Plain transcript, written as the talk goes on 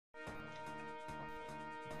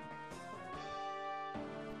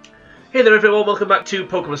Hey there everyone, welcome back to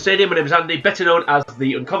Pokemon Stadium. My name is Andy, better known as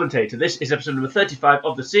the Uncommentator. This is episode number 35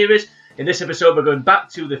 of the series. In this episode we're going back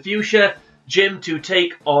to the Fuchsia Gym to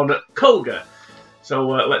take on Koga. So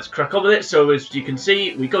let's crack on with it. So as you can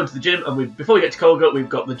see, we go into the gym and before we get to Koga, we've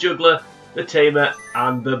got the Juggler, the Tamer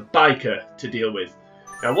and the Biker to deal with.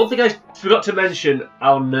 Now one thing I forgot to mention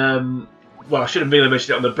on, well I should have really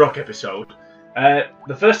mentioned it on the Brock episode.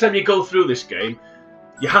 The first time you go through this game,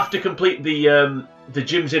 you have to complete the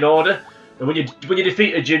gyms in order, and when you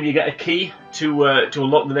defeat a gym, you get a key to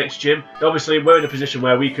unlock the next gym. Obviously, we're in a position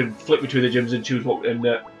where we can flick between the gyms and choose what and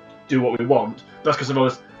do what we want. That's because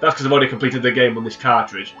I've already completed the game on this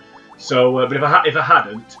cartridge. So, but if I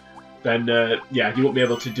hadn't, then yeah, you won't be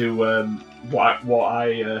able to do what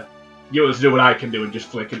I can do and just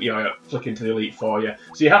flick into the Elite Four. Yeah,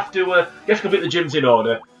 so you have to complete the gyms in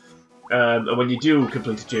order. And when you do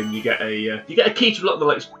complete a gym, you get a key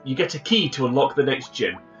to unlock the next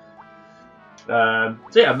gym. So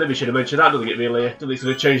yeah, maybe I should have mentioned that. I don't think it's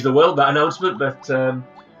going to change the world, that announcement, but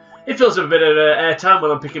it fills up a bit of airtime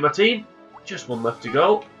when I'm picking my team. Just one left to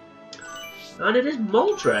go, and it is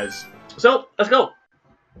Moltres. So let's go.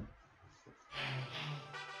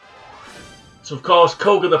 So of course,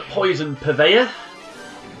 Koga the Poison Purveyor.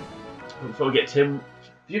 Before we get to him,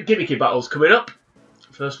 a few gimmicky battles coming up.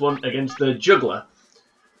 First one against the Juggler.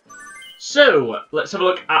 So, let's have a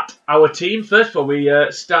look at our team first before we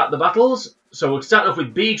start the battles. So, we'll start off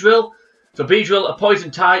with Beedrill. So, Beedrill, a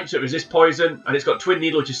poison type, so it resists poison, and it's got Twin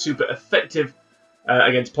Needle, which is super effective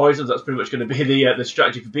against poisons. That's pretty much going to be the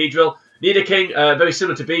strategy for Beedrill. Nidoking, very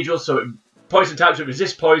similar to Beedrill, so poison type, so it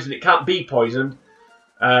resists poison, it can't be poisoned.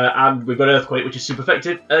 And we've got Earthquake, which is super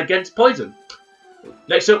effective against poison.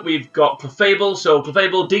 Next up, we've got Clefable. So,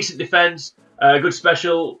 Clefable, decent defense. Good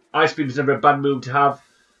special. Ice Beam is never a bad move to have.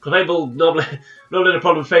 Clefable normally a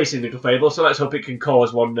problem facing the Clefable, so let's hope it can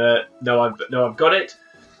cause one. Now I've got it.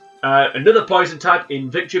 Another poison type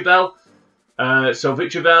in Victreebel. So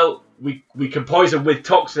Victreebel, we can poison with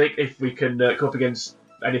Toxic if we can come up against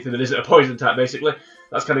anything that isn't a poison type. Basically,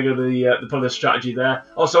 that's kind of going to be the part of the strategy there.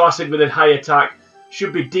 Also, Acid with a high attack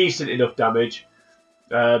should be decent enough damage,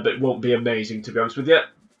 but it won't be amazing to be honest with you.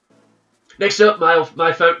 Next up, my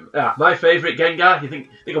favourite Gengar. You think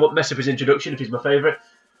I won't mess up his introduction if he's my favourite.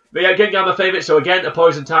 But yeah, Gengar my favourite. So again, a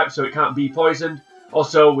poison type, so it can't be poisoned.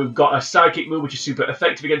 Also, we've got a Psychic move, which is super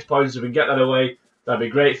effective against poison, so if we can get that away, that'd be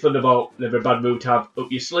great. Thunderbolt, never a bad move to have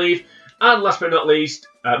up your sleeve. And last but not least,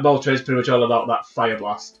 Moltres, pretty much all about that Fire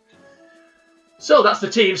Blast. So that's the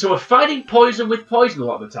team. So we're fighting poison with poison a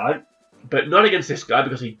lot of the time, but not against this guy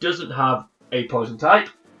because he doesn't have a poison type.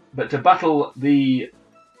 But to battle the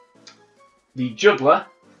Juggler,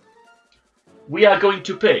 we are going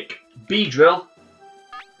to pick Beedrill,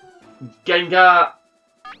 Gengar,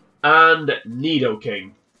 and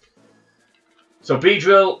Nidoking. So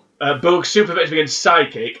Beedrill, Bug, super effective against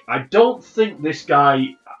Psychic. I don't think this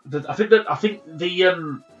guy. I think the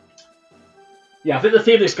theme of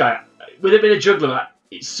this guy, with it being a Juggler,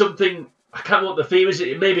 it's something. I can't remember what the theme is.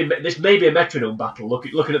 This may be a metronome battle.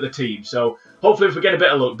 Looking at the team. So hopefully, if we get a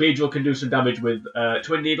bit of luck, Beedrill can do some damage with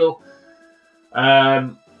Twin Needle.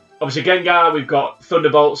 Obviously Gengar, we've got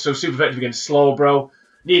Thunderbolt, so super effective against Slowbro.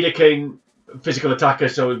 Nidoking, physical attacker,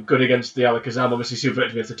 so good against the Alakazam, obviously super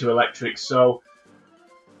effective against the two electrics, so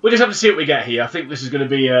we'll just have to see what we get here. I think this is going to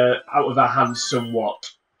be out of our hands somewhat.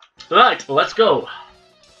 Right, well, let's go.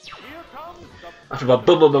 After I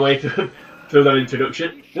bumbled my way through that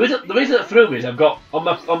introduction. The reason that threw me is I've got, on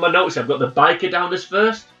my notes, I've got the Biker down as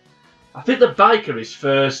first. I think the Biker is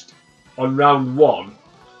first on round 1.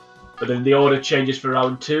 But then the order changes for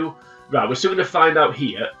round 2. Right, we're still going to find out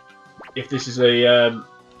here if this is a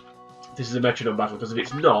metronome battle. Because if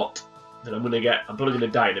it's not, then I'm probably going to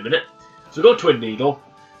die in a minute. So we'll go Twin Needle.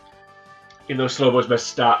 Even though Slowbro's best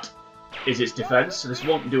stat is its defense, so this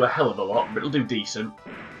won't do a hell of a lot, but it'll do decent.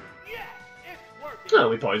 Oh,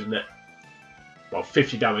 we poisoned it. Well,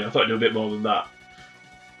 50 damage. I thought it'd do a bit more than that.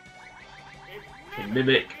 Okay,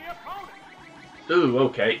 Mimic. Ooh,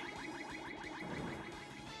 okay.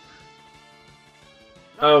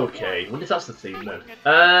 Okay, I wonder if that's the theme then.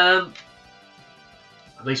 I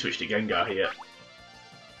may switch to Gengar here.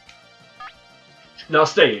 No, I'll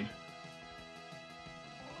stay in.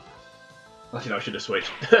 Actually, no, I should have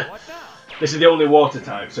switched. This is the only water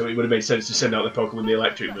type, so it would have made sense to send out the Pokemon with the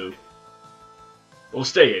electric move. We'll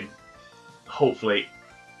stay in. Hopefully.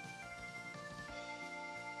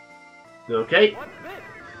 Okay.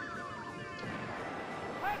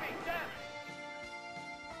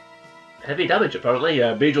 Heavy damage, apparently.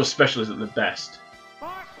 Beedrill's special isn't the best.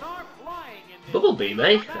 Bubble Beam,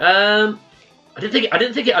 eh? I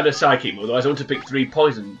didn't think it had a psychic move, otherwise I want to pick 3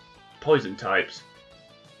 poison poison types.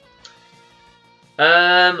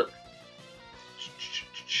 And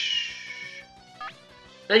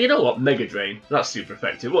you know what? Mega Drain. That's super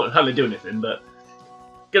effective. Won't hardly do anything, but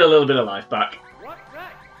get a little bit of life back.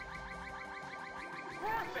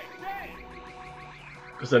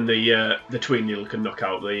 Because then the Twin Needle can knock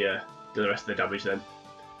out the rest of the damage then.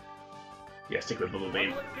 Yeah, stick with Bubble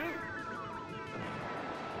Beam.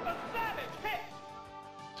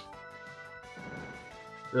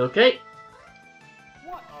 Okay.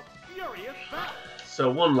 So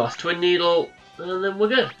one last Twin Needle, and then we're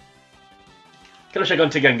good. Kind of should have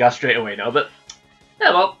gone to Gengar straight away now, but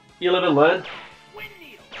yeah, well, you live and learn.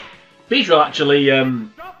 Beedrill actually,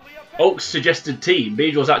 Oak's suggested team.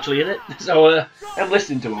 Beedrill's actually in it, so I'm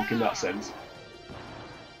listening to Oak in that sense.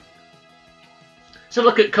 So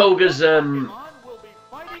look at Koga's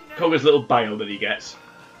little bio that he gets.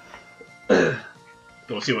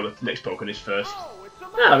 We'll see what the next Pokemon is first.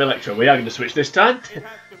 Ah, Electro. We are going to switch this time,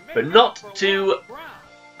 but not to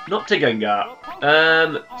Gengar.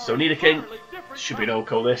 So Nidoking should be an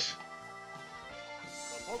Oko this.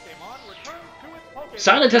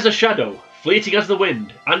 Silent as a shadow, fleeting as the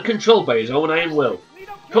wind, and controlled by his own iron will,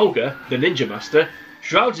 Koga, the Ninja Master,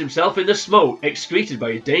 shrouds himself in the smoke excreted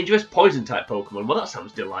by his dangerous poison-type Pokemon. Well, that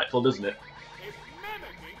sounds delightful, doesn't it?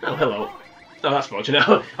 Oh, hello. Oh, that's fortunate.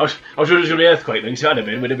 I was really just going to be Earthquake then, so I'd have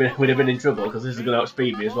been. We'd have been in trouble, because this is going to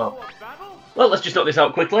outspeed me as well. Well, let's just knock this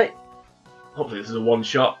out quickly. Hopefully this is a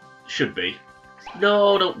one-shot. Should be.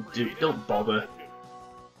 No, don't bother.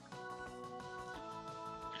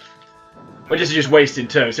 We're just wasting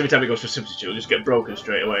turns. Every time it goes for substitute, it'll just get broken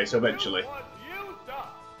straight away, so eventually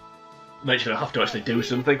I'll have to actually do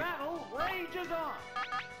something.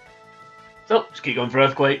 So, just keep going for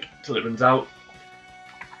Earthquake until it runs out.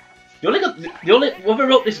 Whoever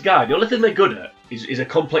wrote this guide, the only thing they're good at is a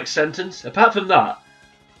complex sentence. Apart from that,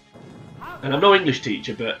 and I'm no English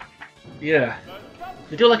teacher, but yeah,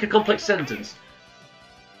 they do like a complex sentence.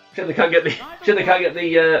 Sure they can't get the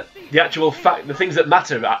actual fact, the things that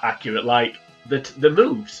matter accurate, like the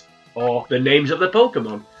moves or the names of the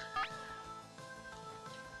Pokemon,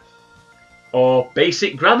 or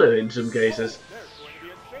basic grammar in some cases.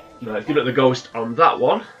 No, let's give it the ghost on that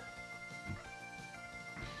one.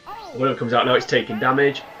 Whatever comes out now, it's taking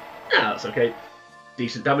damage. Ah, that's okay.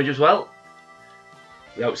 Decent damage as well.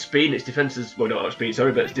 Without speed, its defense is... well, not outspeed,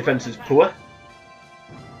 sorry, but its defense is poor.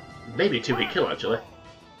 Maybe a 2-hit kill, actually.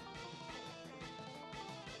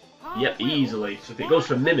 Yep, easily. So if it goes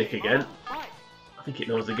for Mimic again, I think it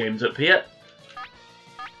knows the game's up here.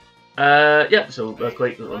 Yep, so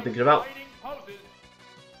Earthquake, that's what I'm thinking about.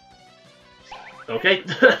 Okay.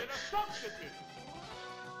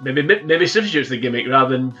 Maybe substitutes the gimmick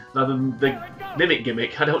rather than the Mimic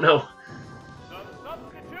gimmick. I don't know.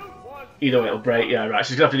 Either way, it'll break. Yeah, right.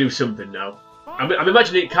 So it's gonna have to do something now. I'm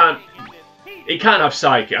imagining it can't have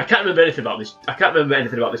Psychic. I can't remember anything about this. I can't remember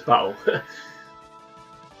anything about this battle.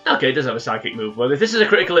 Okay, it does have a Psychic move. Well, if this is a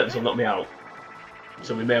critical hit, this will knock me out.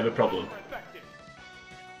 So we may have a problem.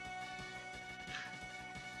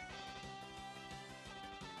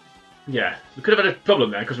 Yeah, we could have had a problem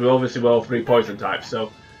there because we obviously were all 3 poison types.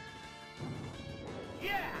 So.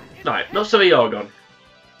 Right, not so Yorgon.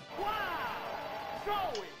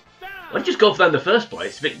 I'd just go for that in the first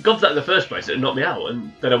place. If it gone for that in the first place, it'd knock me out,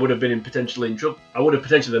 and then I would have been potentially in trouble. I would have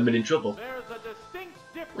potentially been in trouble.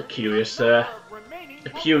 A curious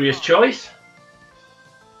choice.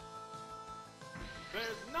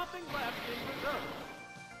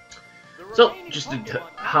 So, just a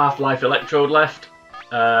half-life Electrode left.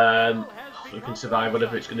 We can survive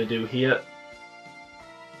whatever it's going to do here.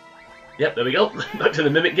 Yep, there we go. Back to the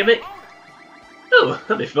Mimic gimmick. Oh,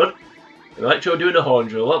 that'd be fun. Electro doing a horn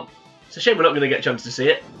drill. Well, it's a shame we're not going to get a chance to see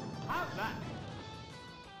it.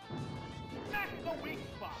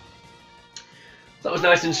 That was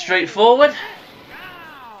nice and straightforward.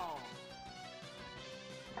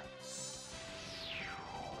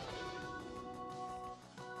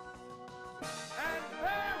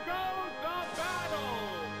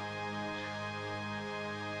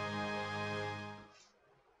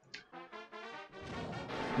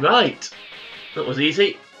 Right, that was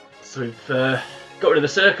easy. So we've got rid of the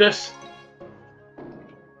circus,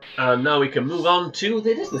 and now we can move on to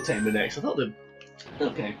it is the Tamer next. I thought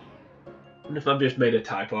okay. I wonder if I've just made a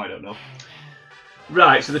typo. I don't know.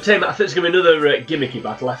 Right, so the Tamer. I think it's going to be another gimmicky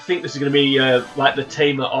battle. I think this is going to be like the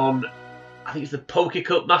Tamer on. I think it's the Poke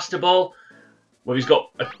Cup Master Ball, where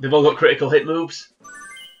they've all got critical hit moves.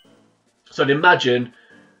 So I'd imagine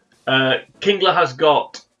Kingler has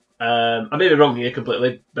got. I may be wrong here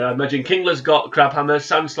completely, but I imagine Kingler's got Crab Hammer,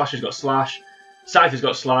 Sand Slasher's got Slash, Scyther's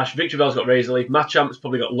got Slash, Victreebel's got Razor Leaf, Machamp's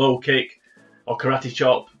probably got Low Kick, or Karate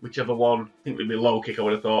Chop, whichever one. I think it would be Low Kick, I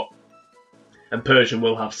would have thought. And Persian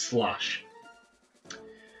will have Slash.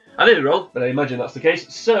 I may be wrong, but I imagine that's the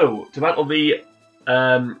case. So, to battle the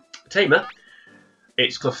Tamer,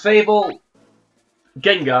 it's Clefable,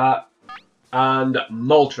 Gengar, and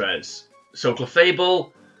Moltres. So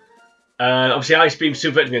Clefable, obviously Ice Beam,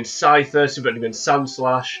 Super Effective against Scyther, Super Effective against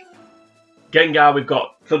Sandslash. Gengar, we've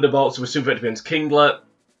got Thunderbolt, so we're Super Effective against Kingler.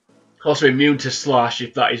 Also immune to Slash,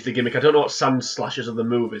 if that is the gimmick. I don't know what Sandslash's other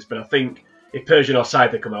move is, but I think if Persian or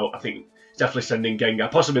Scyther come out, I think it's definitely sending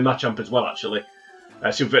Gengar. Possibly Machamp as well, actually.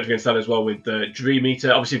 Super Effective against that as well with Dream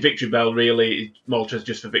Eater. Obviously Victreebel, really. Moltres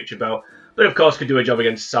just for Victreebel. But of course could do a job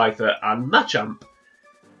against Scyther and Machamp.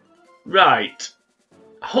 Right.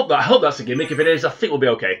 I hope that's a gimmick. If it is, I think we'll be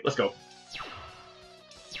okay. Let's go.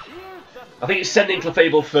 I think it's sending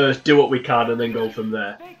Clefable first, do what we can, and then go from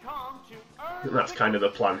there. I think that's kind of the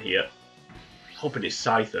plan here. Hoping it's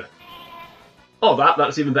Scyther. Oh,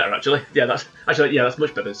 that's even better, actually. Yeah, that's much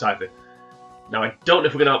better than Scyther. Now, I don't know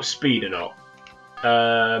if we're going to outspeed or not.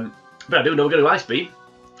 But I do know we're going to Ice Beam.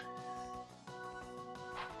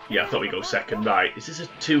 Yeah, I thought we'd go second. Right, is this a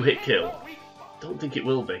 2-hit kill? Don't think it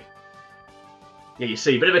will be. Yeah, you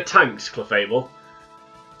see, a bit of a tanks, Clefable.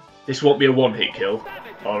 This won't be a 1-hit kill.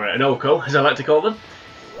 Or an Oko, as I like to call them.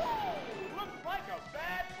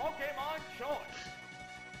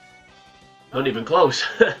 Not even close.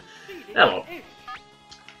 Hello.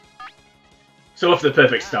 So off to the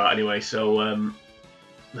perfect start anyway, so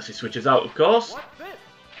unless he switches out, of course.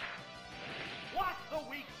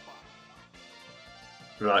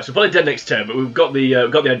 Right, so probably dead next turn, but we've got the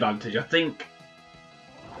advantage. I think.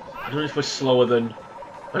 I don't know if we're slower than.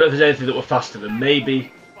 I don't know if there's anything that we're faster than.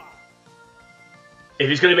 Maybe. If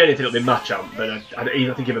it's going to be anything, it'll be Machamp. But I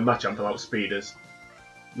think even Machamp will outspeed us.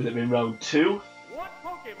 Will it be in round 2? What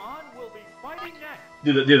Pokemon will be fighting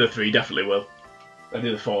next? The other 3 definitely will. The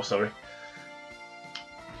other 4, sorry.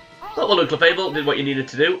 Oh, well, look, Clefable did what you needed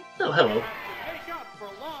to do. Oh, hello.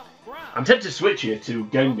 I'm tempted to switch here to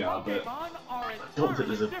Gengar, but I don't think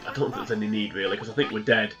there's any need really, because I think we're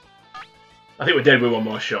dead. I think we're dead with one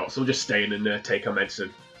more shot, so we'll just stay in and take our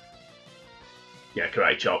medicine. Yeah,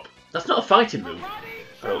 Karate Chop. That's not a fighting move,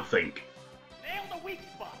 I don't think. I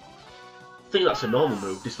think that's a normal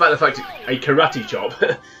move, despite the fact it's a Karate Chop.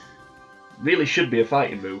 Really should be a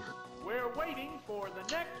fighting move.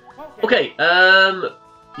 Okay,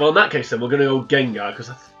 well in that case then we're going to go Gengar, because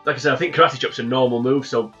like I said, I think Karate Chop's a normal move,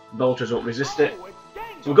 so Moltres won't resist it.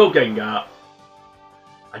 So we'll go Gengar.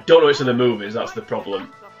 I don't know what its other move is, that's the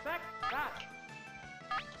problem.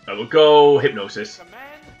 We'll go Hypnosis.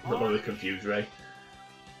 I'm not really confused, Ray.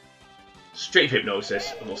 Straight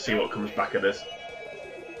Hypnosis, and we'll see what comes back at us.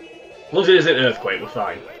 As long as it isn't an Earthquake, we're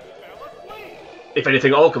fine. If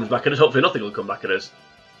anything at all comes back at us, hopefully nothing will come back at us.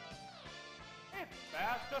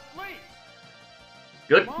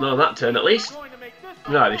 Good, not on that turn at least.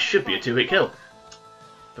 Right, this should be a 2-hit kill.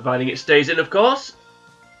 Providing it stays in, of course.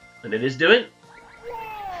 And it is doing.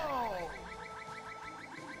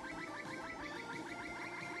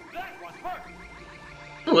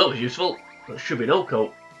 Oh, that was useful. That should be an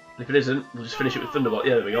Oko. If it isn't, we'll just finish it with Thunderbolt.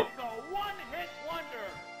 Yeah, there we go.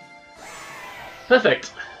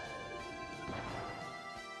 Perfect.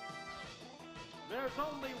 There's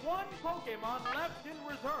only one Pokemon left in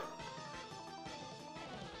reserve.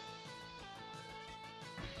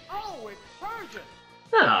 Oh, it's Persian.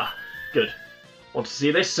 Ah, good. Want to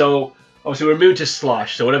see this? So, obviously we're immune to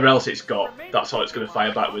Slash, so whatever else it's got, that's all it's going to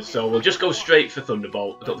fire back with. So we'll just go straight for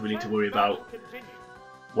Thunderbolt. I don't think we need to worry about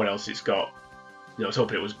what else it's got. You know, I was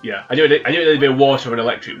hoping it was, yeah. I knew there'd be a water or an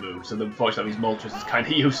electric move, so unfortunately these Moltres is kind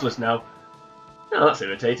of useless now. Oh, that's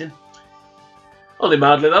irritating. Only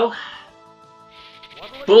mildly though.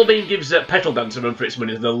 Bubble Beam gives Petal Dance a run for its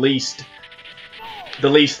money as the least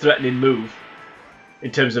threatening move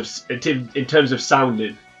in terms of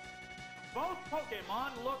sounding.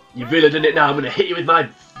 You've really done it now. I'm going to hit you with my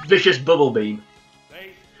vicious Bubble Beam.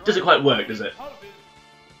 Doesn't quite work, does it?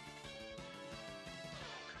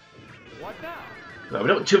 No, we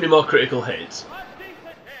don't want too many more critical hits.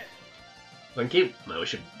 Thank you. No, we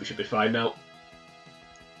should be fine now.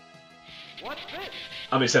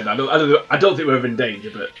 Having said that, I don't think we're ever in danger,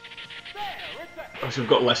 but obviously we've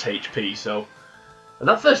got less HP, so. And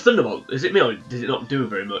that first Thunderbolt, is it me or did it not do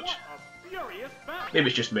very much? Maybe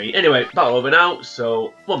it's just me. Anyway, battle over now,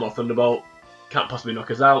 so one more Thunderbolt. Can't possibly knock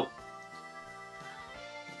us out.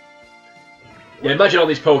 Yeah, imagine all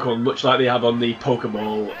these Pokemon, much like they have on the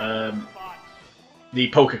Pokeball, the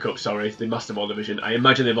Poker Cup, sorry, the Master Ball division. I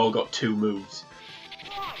imagine they've all got 2 moves.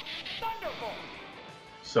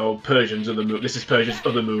 So Persian's other move. This is Persian's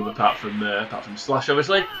other move apart from Slash,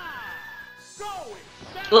 obviously.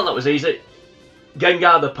 Well, that was easy.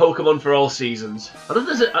 Gengar, the Pokemon for all seasons.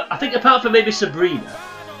 I think apart from maybe Sabrina,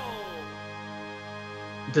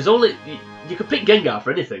 there's only you can pick Gengar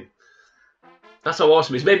for anything. That's how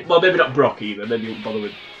awesome it is. Maybe not Brock either. Maybe you won't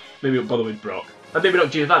bother with Brock, and maybe not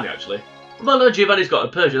Giovanni actually. Well, no, Giovanni's got a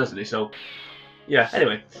Persian, hasn't he? So yeah.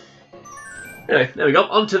 Anyway, there we go.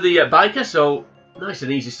 On to the biker. So nice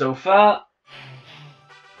and easy so far.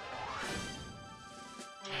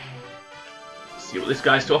 See what this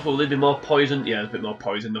guy's to offer. Will there be more poison? Yeah, there's a bit more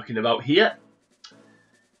poison knocking about here.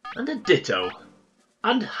 And a Ditto.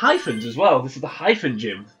 And hyphens as well. This is the Hyphen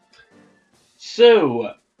Gym.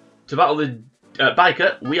 So, to battle the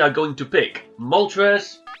biker, we are going to pick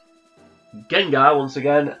Moltres, Gengar once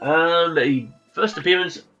again, and a first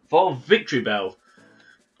appearance for Victreebel.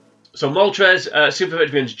 So Moltres, super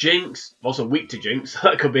effective against Jinx, also weak to Jinx.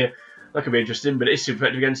 that could be interesting, but it is super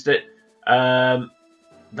effective against it.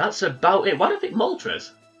 That's about it. Why do I pick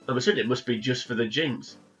Moltres? I'm assuming it must be just for the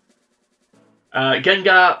Jinx.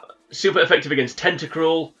 Gengar, super effective against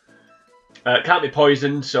Tentacruel. Can't be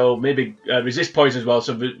poisoned, so maybe resist poison as well,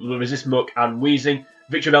 so will resist Muck and Wheezing.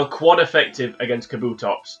 Victreebel, quad effective against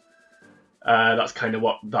Kabutops. That's kind of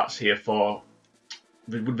what that's here for.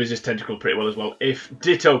 It would resist Tentacruel pretty well as well. If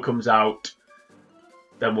Ditto comes out,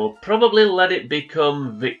 then we'll probably let it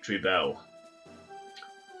become Victreebel.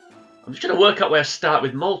 I'm just trying to work out where I start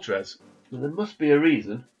with Moltres. There must be a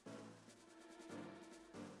reason.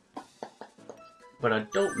 But I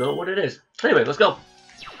don't know what it is. Anyway, let's go.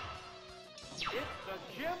 It's the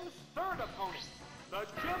gym's third opponent. The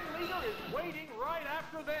gym leader is waiting right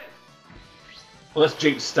after this. Unless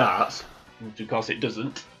Jinx starts, which of course it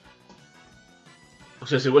doesn't.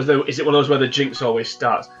 So is it one of those where the Jinx always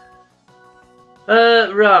starts?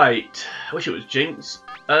 Right. I wish it was Jinx.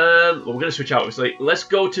 Well, we're going to switch out, obviously. Let's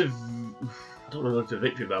go to... I don't want to go to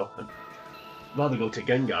Victreebel. I'd rather go to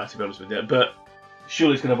Gengar, to be honest with you. But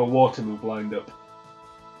surely it's going to have a water move lined up.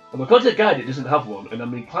 And according to the guide, it doesn't have one. And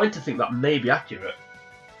I'm inclined to think that may be accurate.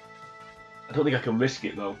 I don't think I can risk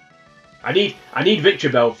it, though. I need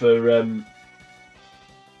Victreebel for...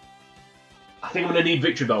 I think I'm going to need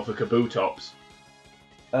Victreebel for Kabutops.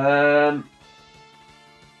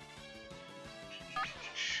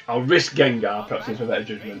 I'll risk Gengar, perhaps it's a better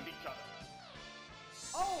judgment.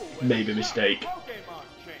 Maybe a mistake.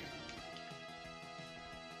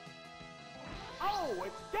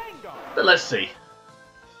 But let's see.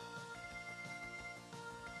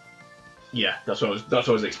 Yeah, that's what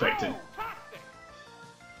I was expecting.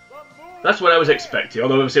 That's what I was expecting.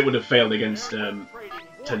 Although obviously it would have failed against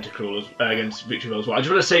Tentacruel, against Victreebel as well. I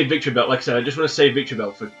just want to save Victreebel. Like I said, I just want to save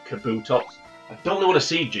Victreebel for Kabutops. I don't really want to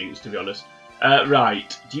see Jinx, to be honest.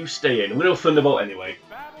 Right, do you stay in? I'm going to go Thunderbolt anyway.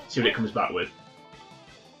 See what it comes back with.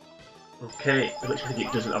 Okay, I actually think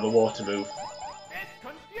it doesn't have a water move. So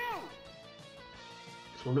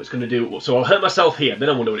I wonder what it's going to do. So I'll hurt myself here, then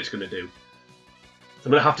I wonder what it's going to do. So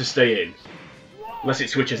I'm going to have to stay in. Unless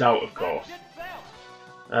it switches out, of course.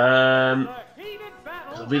 I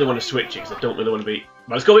really want to switch it because I don't really want to be...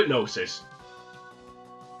 Well, let's go Hypnosis.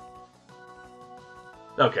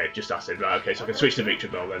 Okay, just Acid. Right, okay, so I can switch to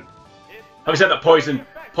Victreebel then. Having said that,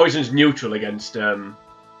 Poison's neutral against...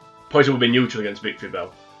 Poison will be neutral against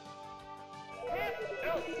Victreebel.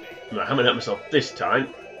 Right, I haven't hurt myself this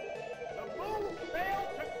time.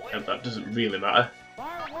 And that doesn't really matter.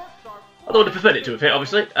 Although I would have preferred it to have hit,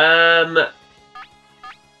 obviously.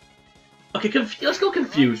 Okay, let's go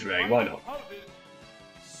Confuse Ray, why not?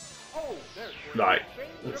 Right,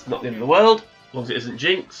 that's not the end of the world, as long as it isn't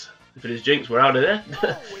Jinx. If it is Jinx, we're out of there.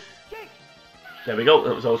 There we go,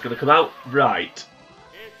 that was always going to come out. Right.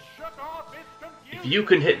 If you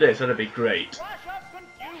can hit this, that'd be great.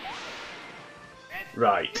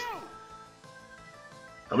 Right.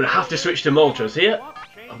 I'm going to have to switch to Moltres here.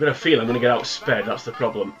 I'm going to feel I'm going to get outsped, that's the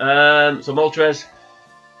problem. So Moltres.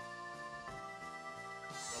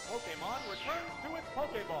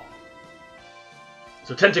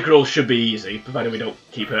 So Tentacruel should be easy, provided we don't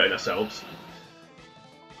keep hurting ourselves.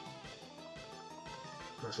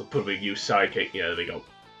 So we'll probably use Psychic. Yeah, there we go.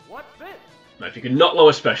 Now, if you can not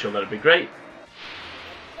lower Special, that'd be great.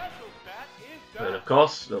 And of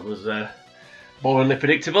course, that was boringly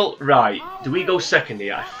predictable. Right, do we go second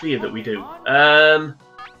here? I fear that we do. I'm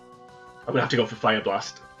going to have to go for Fire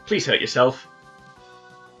Blast. Please hurt yourself.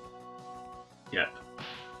 Yep.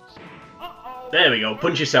 There we go,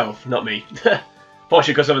 punch yourself, not me.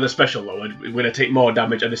 Fortunately, because I'm in the special though, we're going to take more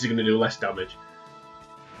damage and this is going to do less damage.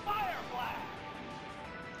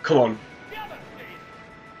 Come on.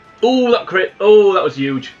 Oh, that crit. Oh, that was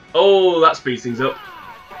huge. Oh, that speeds things up.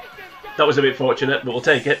 That was a bit fortunate, but we'll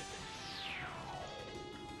take it.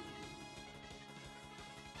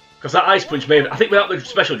 Because that Ice Punch I think without the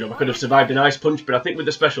special drop I could have survived an Ice Punch, but I think with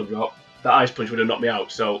the special drop, that Ice Punch would have knocked me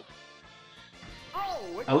out, so...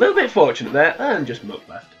 A little bit fortunate there, and just Muck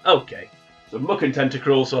left. Okay. So Muck and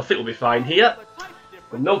Tentacruel, so I think we'll be fine here.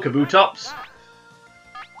 With no Kabutops.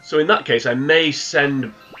 So in that case, I may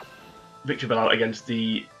send Victreebel out against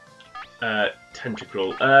the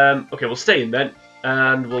Tentacruel. Okay, we'll stay in then,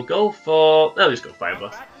 and we'll go for... I'll just go Fire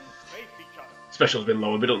Blast. Special's been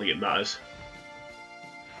lower, but I don't think it matters.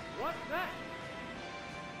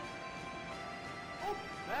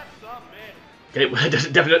 Okay,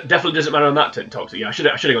 it definitely doesn't matter on that Toxic. Yeah, I should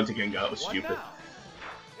have gone to Gengar. That was stupid.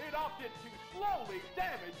 It opted to slowly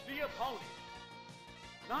damage the opponent.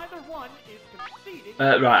 Neither one is conceding.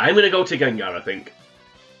 Right, I'm going to go to Gengar, I think.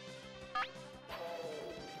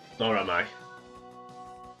 Or am I?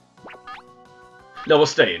 No, we'll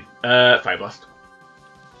stay in. Fire Blast.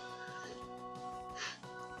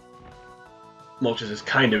 Moltres is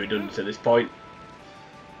kind of redundant at this point.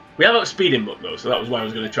 We have outspeeding Muck though, so that was why I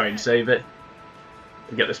was going to try and save it.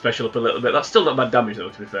 And get the special up a little bit. That's still not bad damage though,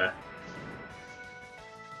 to be fair.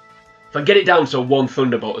 If I get it down so one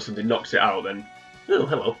Thunderbolt or something knocks it out, then... Oh,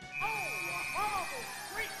 hello.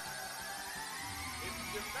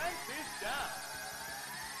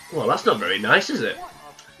 Well, that's not very nice, is it?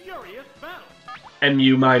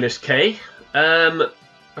 MU minus K.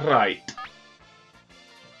 Right.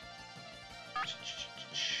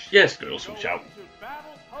 Yes, good, we'll switch out.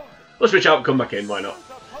 We'll switch out and come back in, why not?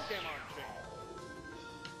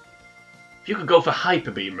 If you could go for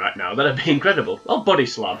Hyper Beam right now, that'd be incredible. Oh, Body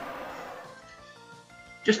Slam.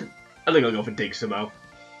 Just, I think I'll go for Dig somehow.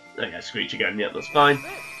 Oh yeah, Screech again, yeah, that's fine.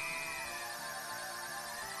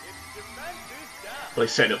 Probably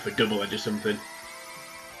set up for Double Edge or something.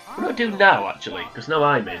 What do I do now, actually? Because now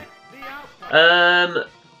I'm in.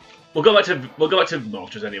 We'll go back to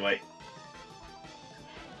Moltres anyway.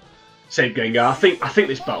 Save Gengar. I think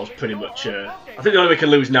this battle's pretty much. I think the only way we can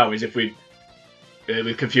lose now is if we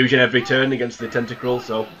with Confusion every turn against the Tentacruel.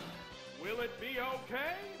 So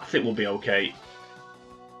I think we'll be okay.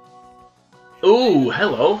 Ooh,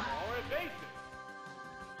 hello.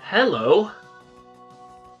 Hello.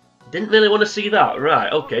 Didn't really want to see that.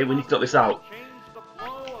 Right. Okay. We need to knock this out.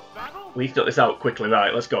 We need to knock this out quickly.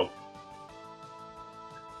 Right. Let's go.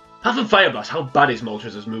 Half and Fire Blast. How bad is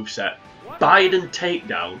Moltres' moveset? Bide and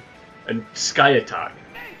Takedown. And Sky Attack.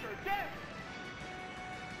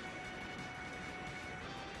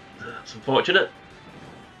 That's unfortunate.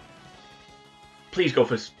 Please go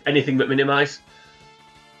for anything but Minimise.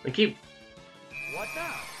 Thank you. What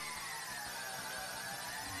now?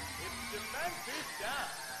 Its defense is down.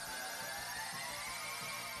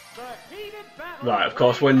 The heated battle. Right, of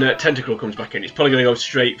course, when Tentacruel comes back in, it's probably going to go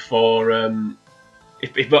straight for...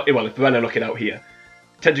 if when I knock it out here.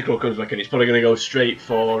 Tentacruel comes back in, it's probably going to go straight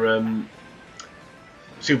for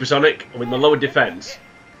Supersonic. And with my lower defense,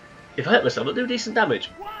 if I hit myself, I'll do decent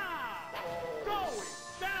damage. Wow. Going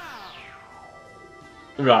down.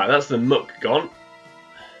 Right, that's the Muck gone.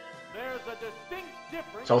 There's a distinct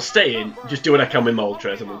difference. So I'll stay in, just do what I can with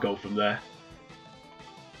Moltres, and we'll go from there.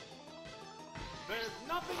 There's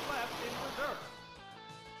nothing left in reserve.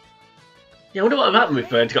 Yeah, I wonder what happened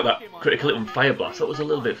if I got that critical hit on Fire Blast. That was a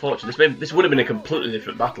little bit fortunate. This would have been a completely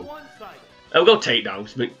different battle. We'll go Takedown.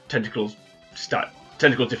 Tentacruel's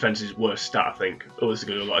defense is worst stat, I think. Oh, this is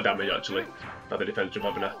going to do a lot of damage, actually. By the defense of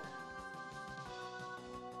having a...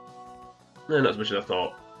 No, not as much as I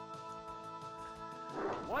thought.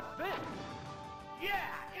 What's this? Yeah,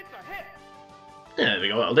 it's a hit. There we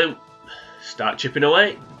go, that'll do. Start chipping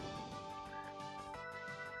away.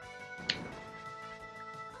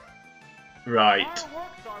 Right.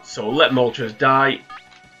 So we'll let Moltres die.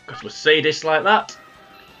 Because we're sadist like that.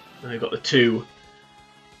 And we've got the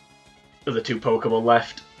other two Pokemon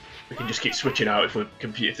left. We can just keep switching out if the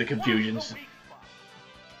confusion's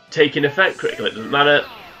taking effect. Critical, it doesn't matter.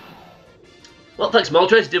 Well, thanks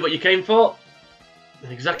Moltres, did what you came for.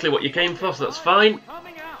 Exactly what you came for, so that's fine.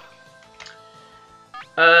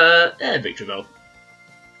 Victreebel.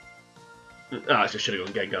 I just should have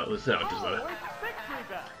gone Gengar. No, it doesn't matter.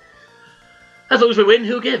 As long as we win,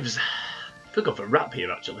 who gives? Could go for Rap here,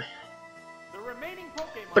 actually.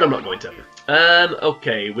 But I'm not going to.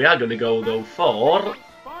 Okay, we are going to go, though, for...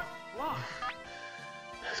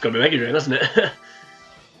 It's got to be Mega Drain, hasn't it?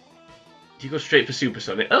 Do you go straight for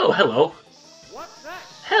Supersonic? Oh, hello.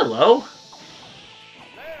 Hello.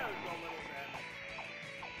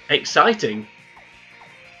 Exciting.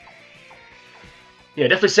 Yeah,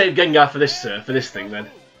 definitely save Gengar for this thing, then.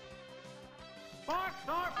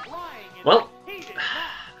 Well,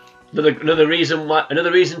 Another reason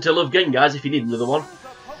to love Gengars if you need another one.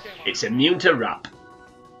 It's immune to Wrap.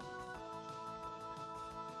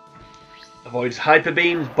 Avoids Hyper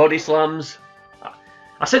Beams, Body Slams.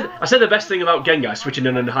 I said the best thing about Gengar switching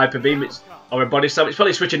in on a Hyper Beam or a Body Slam. It's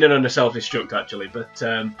probably switching in on a Self-Destruct actually, but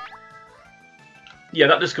yeah,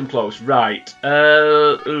 that does come close. Right.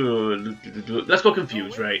 Let's go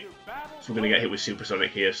Confuse, right? So we're gonna get hit with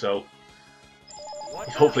Supersonic here. So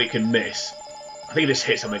hopefully it can miss. I think if this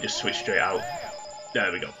hits, I might just switch straight out.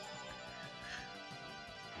 There we go.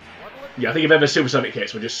 Yeah, I think if ever Supersonic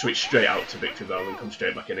hits, we'll just switch straight out to Victreebel and come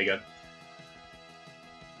straight back in again.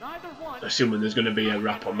 Assuming there's going to be a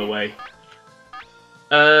Wrap on the way.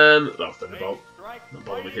 Well, Thunderbolt. Not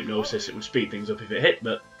bothered with Hypnosis, it would speed things up if it hit,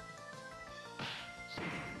 but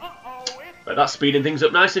that's speeding things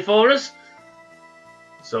up nicely for us.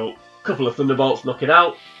 So, a couple of Thunderbolts knock it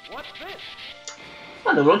out.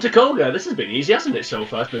 And then we're on to Koga. This has been easy, hasn't it, so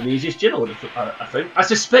far? It's been the easiest gym, I think. I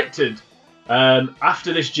suspected,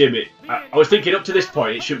 after this gym, I was thinking up to this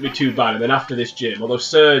point it shouldn't be too bad, and then after this gym, although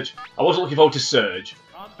Surge, I wasn't looking forward to Surge,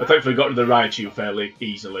 I thankfully got to the Raichu fairly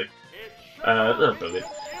easily. Oh, brilliant.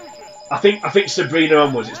 I think Sabrina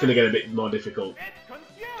onwards, it's going to get a bit more difficult.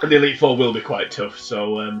 And the Elite Four will be quite tough,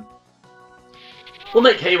 so we'll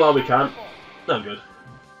make hay while we can. Oh, good.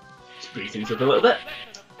 Speed things up a little bit.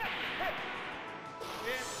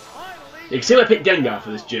 You can see why I picked Gengar for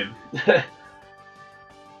this gym. Apart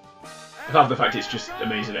from the fact it's just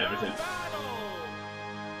amazing at everything.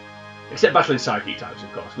 Except battling Psychic types,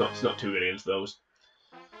 of course. It's not too good against those.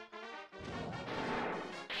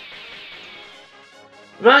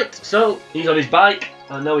 Right, so he's on his bike,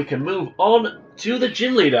 and now we can move on to the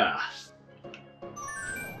gym leader.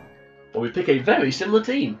 Well, we pick a very similar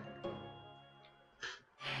team.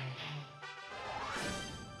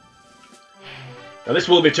 Now this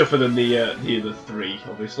will be tougher than the other three,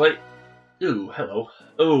 obviously. Ooh, hello.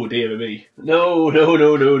 Oh dear me. No. I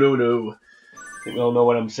think we all know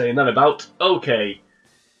what I'm saying that about. Okay.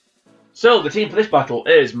 So the team for this battle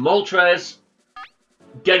is Moltres,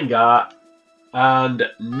 Gengar, and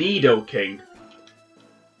Nidoking.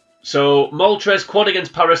 So Moltres quad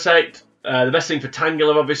against Parasect. The best thing for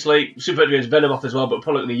Tangela, obviously. Super against Venomoth as well, but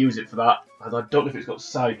probably going to use it for that. I don't know if it's got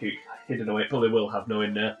Psychic hidden away. It probably will have,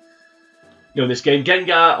 knowing this game.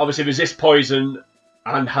 Gengar obviously resists poison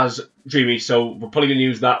and has Dreamy, so we're probably going to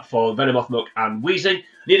use that for Venomoth, Muck, and Weezing.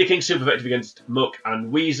 Nidoking super effective against Muck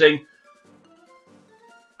and Weezing.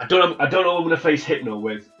 I don't know who I'm going to face Hypno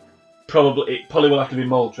with. It probably will have to be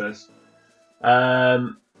Moltres.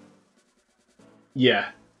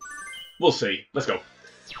 Yeah, we'll see. Let's go.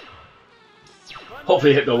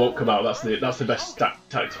 Hopefully Hypno won't come out. That's the best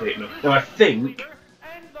tactic for Hypno. Now I think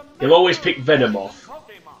he'll always pick Venomoth.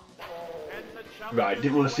 Right,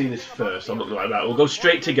 didn't want to see this first. I'm not going to like that. We'll go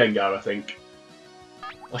straight to Gengar, I think.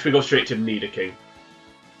 Or should we go straight to Nidoking?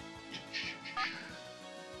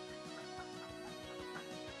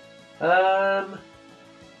 Yeah,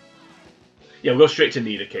 we'll go straight to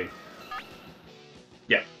Nidoking.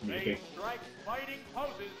 Yeah, Nidoking.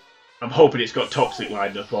 I'm hoping it's got Toxic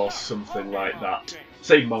lined up or something like that.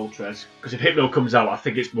 Save Moltres, because if Hypno comes out, I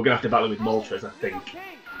think we're going to have to battle with Moltres, I think.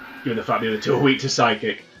 Given the fact the other two are weak to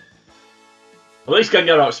Psychic. Well, at least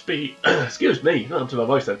Gengar outspeed. Excuse me, not onto my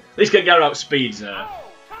voice then. At least Gengar outspeeds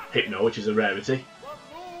Hypno, which is a rarity.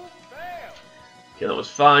 Okay, that was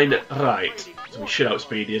fine. Right, so we should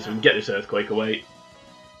outspeed here so we can get this Earthquake away.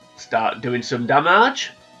 Start doing some damage.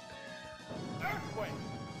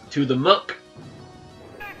 To the Muck.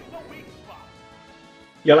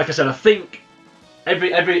 Yeah, like I said, I think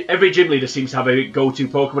every gym leader seems to have a go-to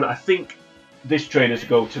Pokemon. I think this trainer's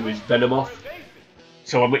go-to is Venomoth.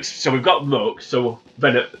 So we've got Muck, so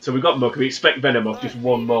we've got Muck, we expect Venomoth, just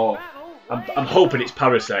one more. I'm hoping it's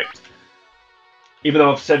Parasect. Even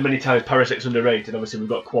though I've said many times Parasect's underrated, obviously we've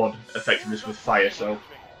got quad effectiveness with fire, so...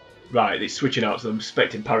 Right, it's switching out, so I'm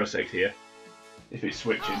expecting Parasect here. If it's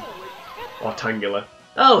switching. Or Tangela.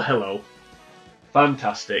 Oh, hello.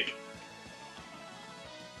 Fantastic.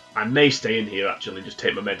 I may stay in here, actually, and just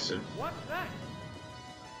take my medicine.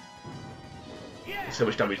 Let's see how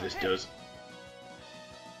much damage this does.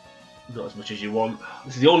 Not as much as you want.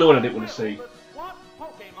 This is the only one I didn't want to see.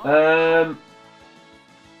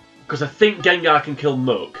 Because I think Gengar can kill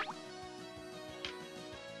Muck.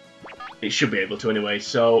 It should be able to anyway,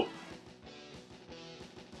 so...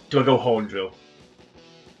 Do I go Horn Drill?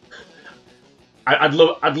 I'd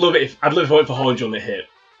love it if I went for Horn Drill and it hit.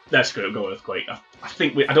 Let's go Earthquake. I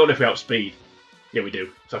don't know if we outspeed. Yeah, we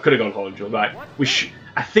do. So I could have gone Horn Drill. Right.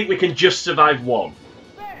 I think we can just survive one.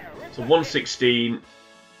 So 116.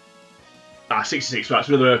 66, right,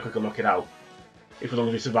 so another Earthquake will knock it out. if as long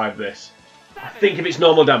as we survive this. I think if it's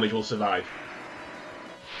normal damage, we'll survive.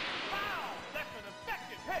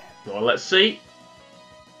 Well, let's see.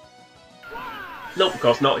 Nope, of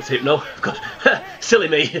course not. It's Hypno. Of course. Silly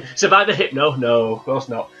me. Survive the Hypno? No, of course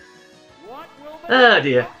not. Ah,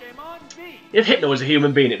 dear. If Hypno was a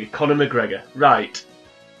human being, it'd be Conor McGregor. Right.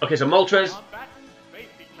 Okay, so Moltres.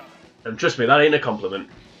 And trust me, that ain't a compliment.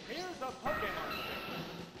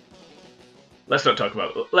 Let's not talk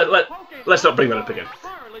about it. Let's not bring that up again.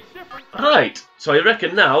 Right. So I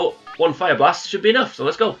reckon now, one Fire Blast should be enough. So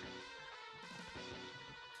let's go.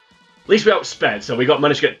 At least we outsped, so we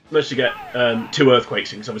managed to get 2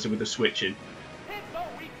 Earthquakes in, obviously with the switching.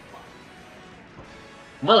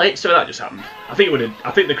 Well, hey, so that just happened. I think it would have. I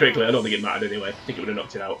think the critical hit, I don't think it mattered anyway. I think it would have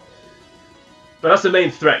knocked it out. But that's the main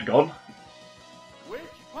threat gone.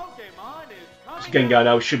 So Gengar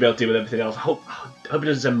now should be able to deal with everything else. I hope it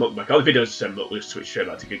doesn't send Muck back. Oh, if it does send Muck, we'll just switch straight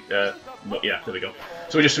back to Muck. Yeah, there we go.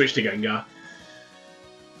 So we just switch to Gengar.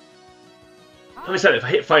 Having said it, if I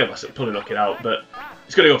hit Fire Blast, it'll probably knock it out, but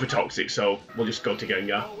it's going to go for Toxic, so we'll just go to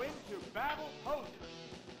Gengar.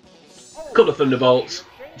 Couple of Thunderbolts,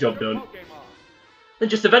 job done. And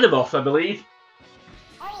just a Venomoth, I believe.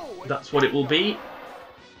 That's what it will be.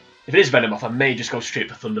 If it is Venomoth, I may just go straight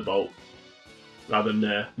for Thunderbolt, rather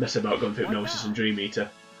than mess about going for Hypnosis and Dream Eater.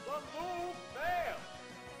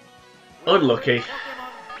 Unlucky.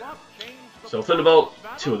 So Thunderbolt,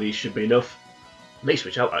 2 of these should be enough. May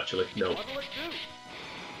switch out actually, no.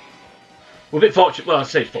 We're a bit fortunate, well I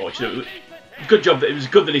say fortunate, good job, it was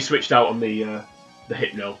good that he switched out on the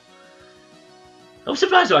Hypno. I'm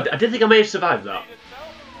surprised though, I didn't think I may have survived that.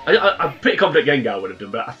 I'm pretty confident Gengar would have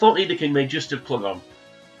done, but I thought Nidoking may just have clung on.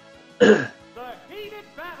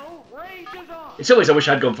 In some ways I wish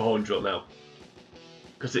I'd gone for Horn Drill now.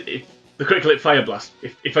 Because if the critical hit Fire Blast,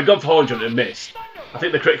 if I'd gone for Horn Drill and missed, I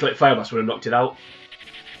think the critical hit Fire Blast would have knocked it out.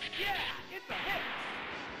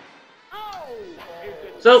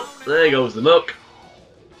 So, there goes the Muck.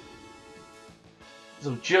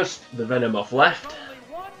 So just the Venomoth left.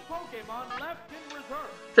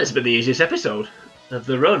 That's been the easiest episode of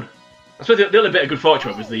the run. I suppose the only bit of good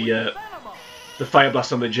fortune was the Fire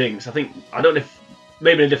Blast on the Jinx. I don't know if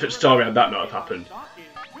maybe in a different story had that not have happened.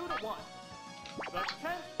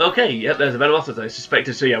 Okay, yep, there's the Venomoth as I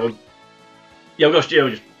suspected. So yeah, we'll just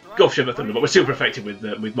go for Shiver Thunder, but we're super effective with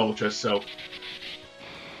Moltres, so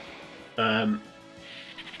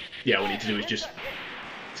yeah, all we need to do is just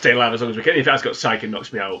stay alive as long as we can. If it has got Psych and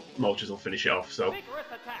knocks me out, Moltres will finish it off. So.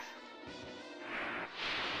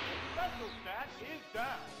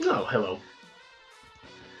 Oh, hello.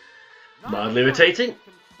 Mildly irritating.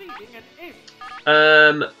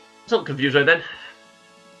 Something confused right then.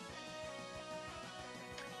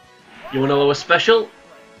 You want to lower special?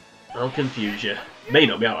 I'll confuse you. May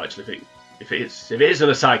knock me out actually. If it is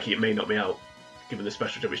on a Psyche, it may knock me out. Given the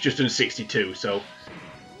special jump, it's just under 62, so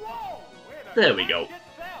there we go.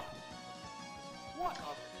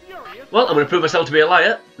 Well, I'm going to prove myself to be a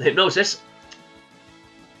liar. Hypnosis.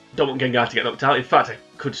 Don't want Gengar to get knocked out. In fact, I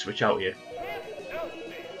could switch out here.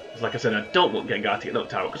 Like I said, I don't want Gengar to get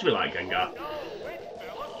knocked out because we like Gengar.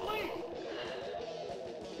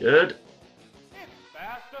 Good.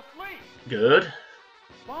 Good.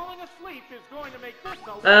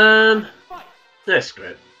 That's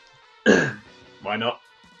great. Why not?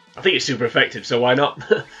 I think it's super effective, so why not?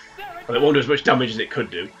 And it won't do as much damage as it could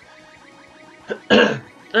do.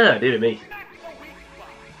 Ah, dear me.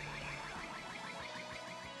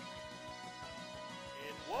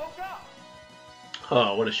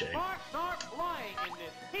 Oh, what a shame.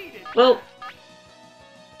 Well,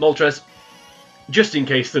 Moltres, just in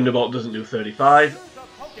case Thunderbolt doesn't do 35.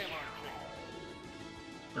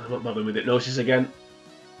 I'm not bothering with Hypnosis again.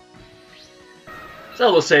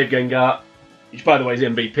 So we'll save Gengar, which by the way is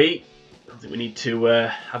MVP. I don't think we need to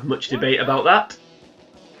have much debate about that.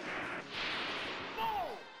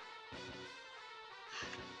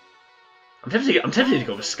 I'm tempted to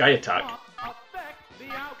go for Sky Attack.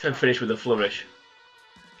 Try and finish with a Flourish.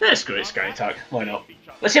 Yeah, screw it, Sky Attack. Why not?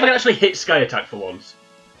 Let's see if I can actually hit Sky Attack for once.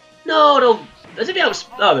 No. As if he oh,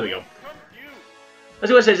 there we go. I was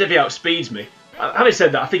going to say as if he outspeeds me. Having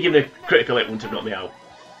said that, I think even a critical hit wouldn't have knocked me out.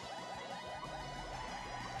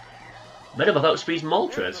 Venomoth outspeeds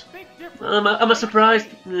Moltres. Am I surprised?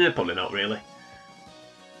 Probably not really.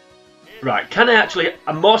 Right, can I actually...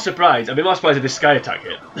 I'm more surprised. I'd be more surprised if this Sky Attack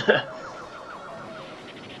hit.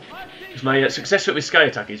 Because my success rate with Sky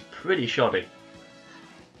Attack is pretty shoddy.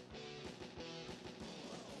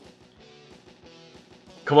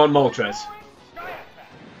 Come on, Moltres.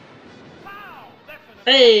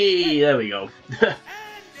 Hey, there we go.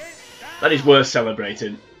 That is worth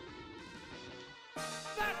celebrating.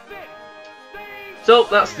 So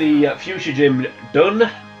that's the Fuchsia Gym done.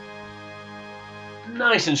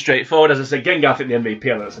 Nice and straightforward. As I said, Gengar, I think the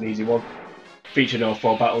MVP, that's an easy one. Featured in all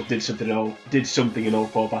 4 battles, did something in all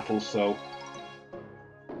 4 battles, so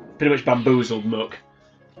pretty much bamboozled Muck.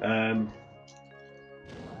 Yeah,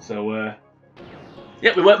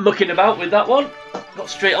 we weren't mucking about with that one. Got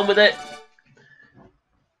straight on with it.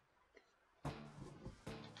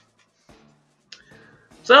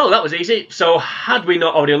 So that was easy. So had we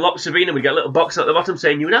not already unlocked Sabrina, we get a little box at the bottom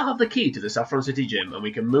saying you now have the key to the Saffron City Gym, and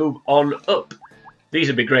we can move on up. These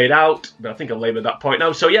would be grayed out, but I think I've labelled that point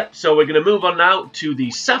now. So yeah, so we're going to move on now to the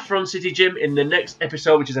Saffron City Gym in the next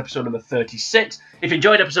episode, which is episode number 36. If you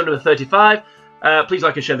enjoyed episode number 35, please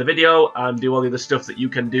like and share the video, and do all the other stuff that you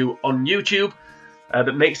can do on YouTube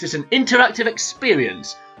that makes this an interactive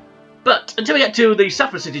experience. But until we get to the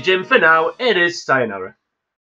Saffron City Gym, for now, it is sayonara.